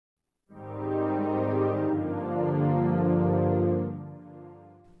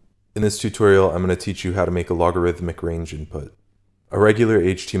In this tutorial, I'm going to teach you how to make a logarithmic range input. A regular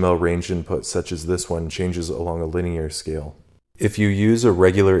HTML range input, such as this one, changes along a linear scale. If you use a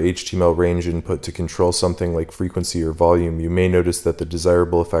regular HTML range input to control something like frequency or volume, you may notice that the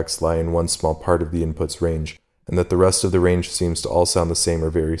desirable effects lie in one small part of the input's range, and that the rest of the range seems to all sound the same or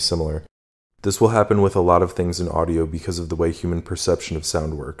very similar. This will happen with a lot of things in audio because of the way human perception of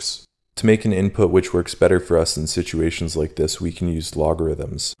sound works. To make an input which works better for us in situations like this, we can use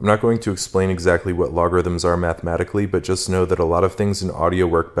logarithms. I'm not going to explain exactly what logarithms are mathematically, but just know that a lot of things in audio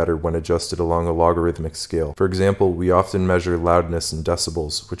work better when adjusted along a logarithmic scale. For example, we often measure loudness in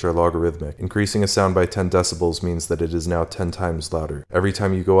decibels, which are logarithmic. Increasing a sound by 10 decibels means that it is now 10 times louder. Every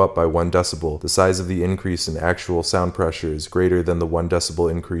time you go up by 1 decibel, the size of the increase in actual sound pressure is greater than the 1 decibel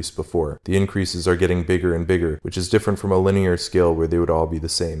increase before. The increases are getting bigger and bigger, which is different from a linear scale where they would all be the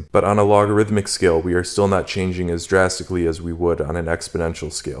same. But on a logarithmic scale, we are still not changing as drastically as we would on an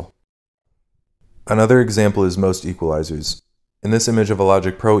exponential scale. Another example is most equalizers. In this image of a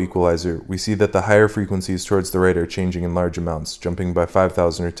Logic Pro equalizer, we see that the higher frequencies towards the right are changing in large amounts, jumping by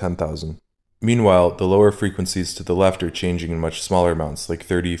 5,000 or 10,000. Meanwhile, the lower frequencies to the left are changing in much smaller amounts, like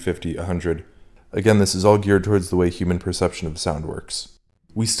 30, 50, 100. Again, this is all geared towards the way human perception of sound works.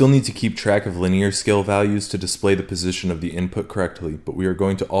 We still need to keep track of linear scale values to display the position of the input correctly, but we are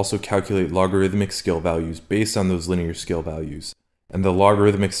going to also calculate logarithmic scale values based on those linear scale values. And the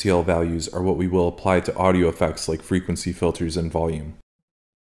logarithmic scale values are what we will apply to audio effects like frequency filters and volume.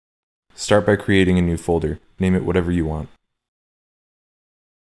 Start by creating a new folder. Name it whatever you want.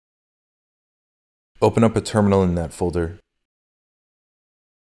 Open up a terminal in that folder.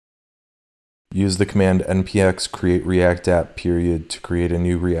 Use the command npx create react app period to create a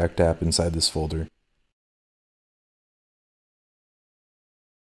new React app inside this folder.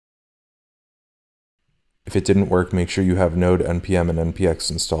 If it didn't work, make sure you have node npm and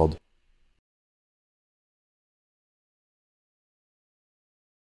npx installed.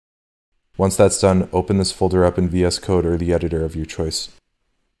 Once that's done, open this folder up in VS Code or the editor of your choice.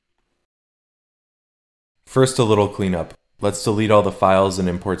 First, a little cleanup. Let's delete all the files and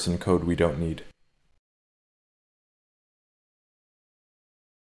imports and code we don't need.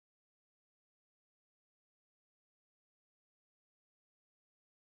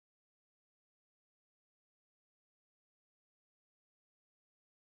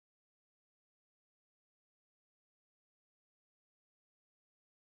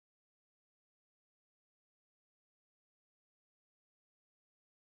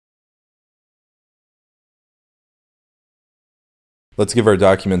 Let's give our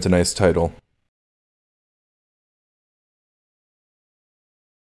document a nice title.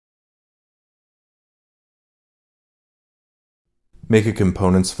 Make a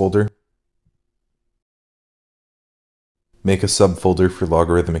components folder. Make a subfolder for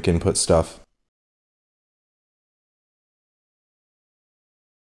logarithmic input stuff.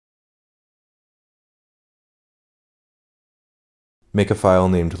 Make a file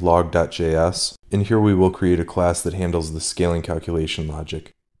named log.js. In here we will create a class that handles the scaling calculation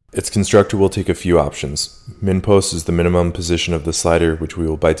logic. Its constructor will take a few options. Min_post is the minimum position of the slider, which we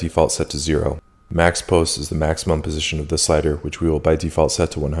will by default set to 0. Max_post is the maximum position of the slider, which we will by default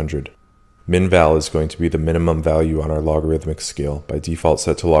set to 100. Min_val is going to be the minimum value on our logarithmic scale, by default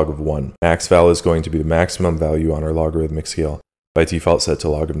set to log of 1. Max_val is going to be the maximum value on our logarithmic scale, by default set to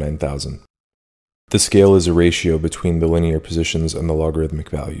log of 9,000. The scale is a ratio between the linear positions and the logarithmic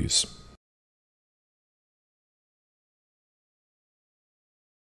values.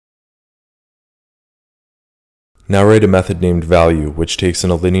 Now write a method named value, which takes in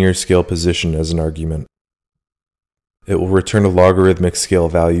a linear scale position as an argument. It will return a logarithmic scale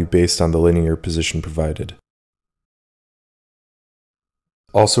value based on the linear position provided.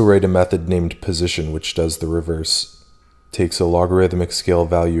 Also write a method named position, which does the reverse. Takes a logarithmic scale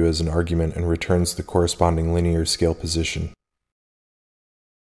value as an argument and returns the corresponding linear scale position.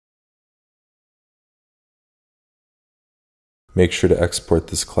 Make sure to export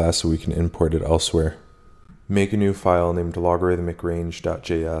this class so we can import it elsewhere. Make a new file named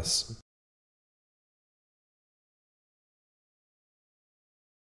logarithmicrange.js.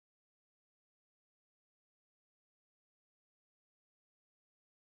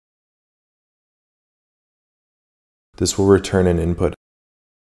 This will return an input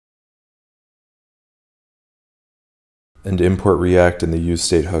and import React in the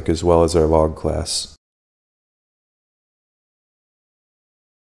useState hook as well as our log class.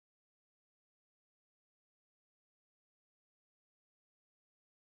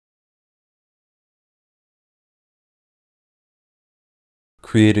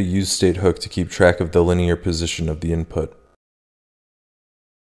 Create a useState hook to keep track of the linear position of the input.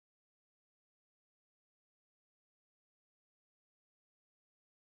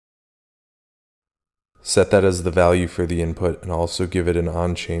 Set that as the value for the input and also give it an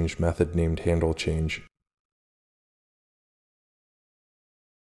onChange method named handleChange.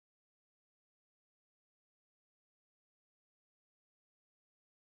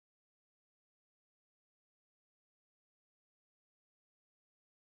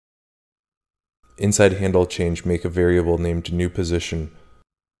 Inside handleChange, make a variable named newPosition.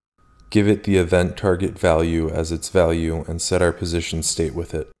 Give it the event target value as its value and set our position state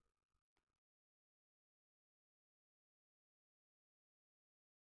with it.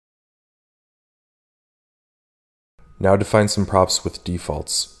 Now define some props with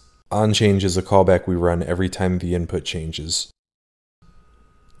defaults. OnChange is a callback we run every time the input changes.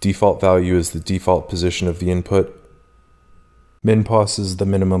 Default value is the default position of the input. MinPos is the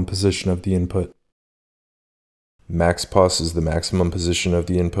minimum position of the input. MaxPos is the maximum position of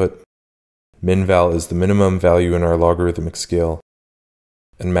the input. MinVal is the minimum value in our logarithmic scale.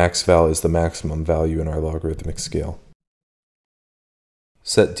 And MaxVal is the maximum value in our logarithmic scale.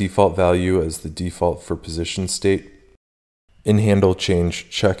 Set default value as the default for position state. In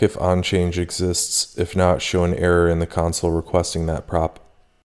handleChange, check if onChange exists. If not, show an error in the console requesting that prop.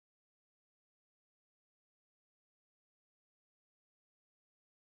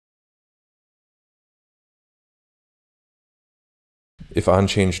 If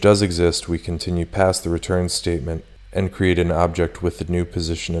onChange does exist, we continue past the return statement and create an object with the new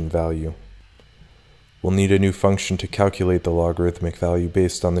position and value. We'll need a new function to calculate the logarithmic value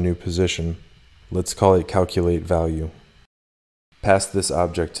based on the new position. Let's call it calculateValue. Pass this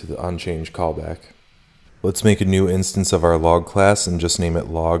object to the onChange callback. Let's make a new instance of our log class and just name it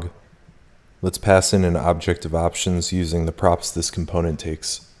log. Let's pass in an object of options using the props this component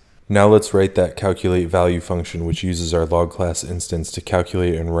takes. Now let's write that calculateValue function, which uses our log class instance to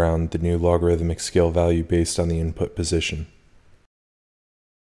calculate and round the new logarithmic scale value based on the input position.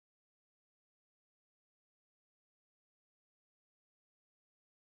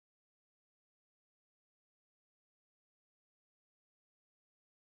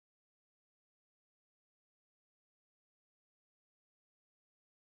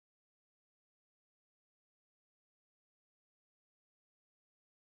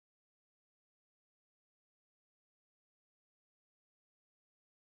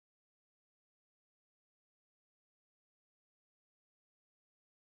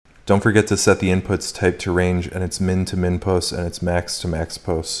 Don't forget to set the input's type to range and its min to minPos and its max to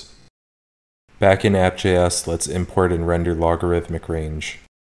maxPos. Back in app.js, let's import and render logarithmic range.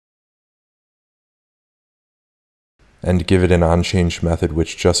 And give it an onChange method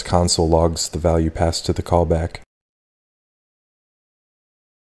which just console logs the value passed to the callback.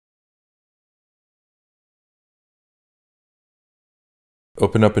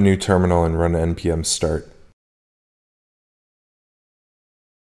 Open up a new terminal and run npm start.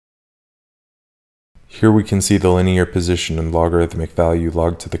 Here we can see the linear position and logarithmic value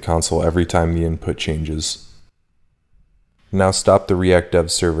logged to the console every time the input changes. Now stop the React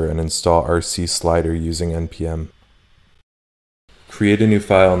Dev server and install rc_slider using npm. Create a new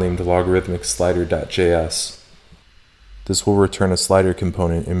file named logarithmicslider.js. This will return a slider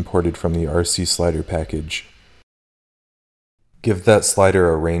component imported from the rc_slider package. Give that slider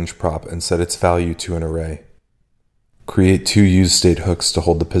a range prop and set its value to an array. Create two useState hooks to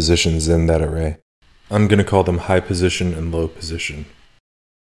hold the positions in that array. I'm going to call them high position and low position.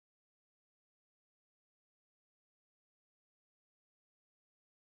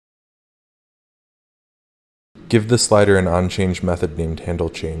 Give the slider an onChange method named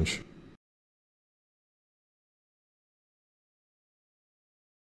handleChange.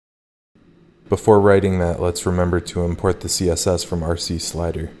 Before writing that, let's remember to import the CSS from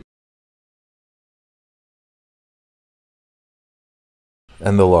rc_slider.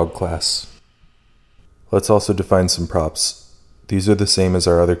 And the log class. Let's also define some props. These are the same as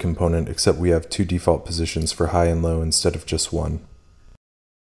our other component, except we have two default positions for high and low instead of just one.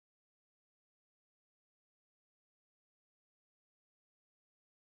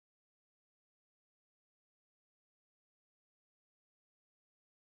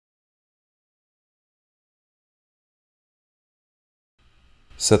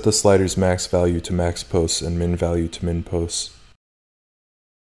 Set the slider's max value to maxPos and min value to minPos.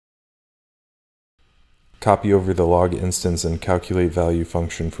 Copy over the log instance and calculateValue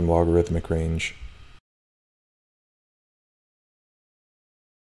function from logarithmic range.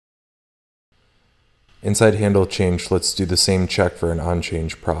 Inside handleChange, let's do the same check for an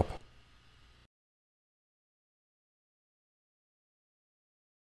onChange prop.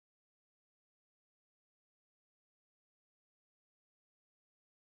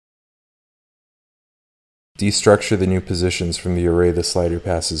 Destructure the new positions from the array the slider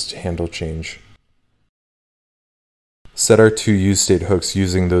passes to handleChange. Set our two useState hooks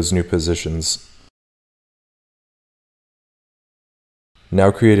using those new positions. Now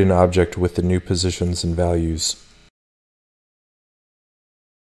create an object with the new positions and values.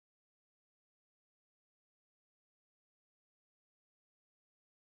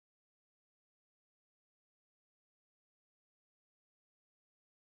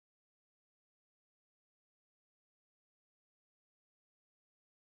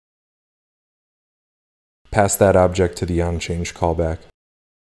 Pass that object to the onChange callback.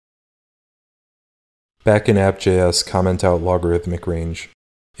 Back in app.js, comment out logarithmic range.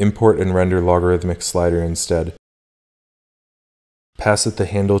 Import and render logarithmic slider instead. Pass it the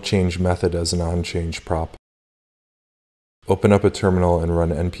handleChange method as an onChange prop. Open up a terminal and run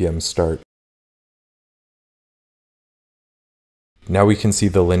npm start. Now we can see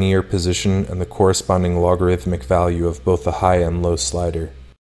the linear position and the corresponding logarithmic value of both the high and low slider.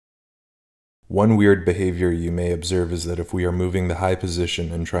 One weird behavior you may observe is that if we are moving the high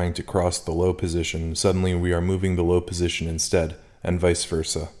position and trying to cross the low position, suddenly we are moving the low position instead, and vice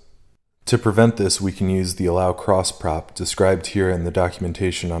versa. To prevent this, we can use the allow cross prop described here in the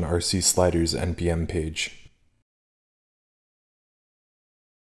documentation on RC Slider's npm page.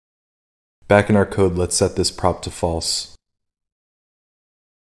 Back in our code, let's set this prop to false.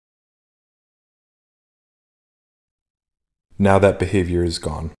 Now that behavior is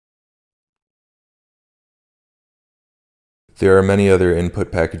gone. There are many other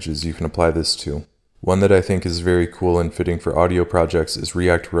input packages you can apply this to. One that I think is very cool and fitting for audio projects is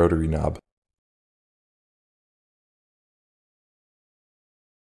React Rotary Knob.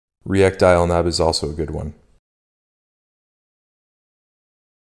 React Dial Knob is also a good one.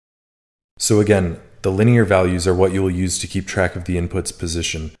 So again, the linear values are what you will use to keep track of the input's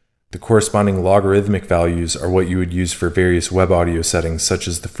position. The corresponding logarithmic values are what you would use for various web audio settings, such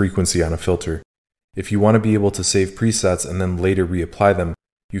as the frequency on a filter. If you want to be able to save presets and then later reapply them,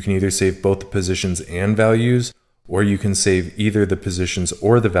 you can either save both the positions and values, or you can save either the positions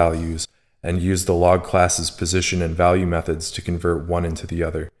or the values and use the log class's position and value methods to convert one into the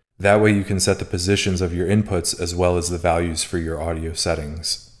other. That way you can set the positions of your inputs as well as the values for your audio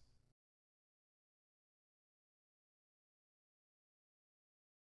settings.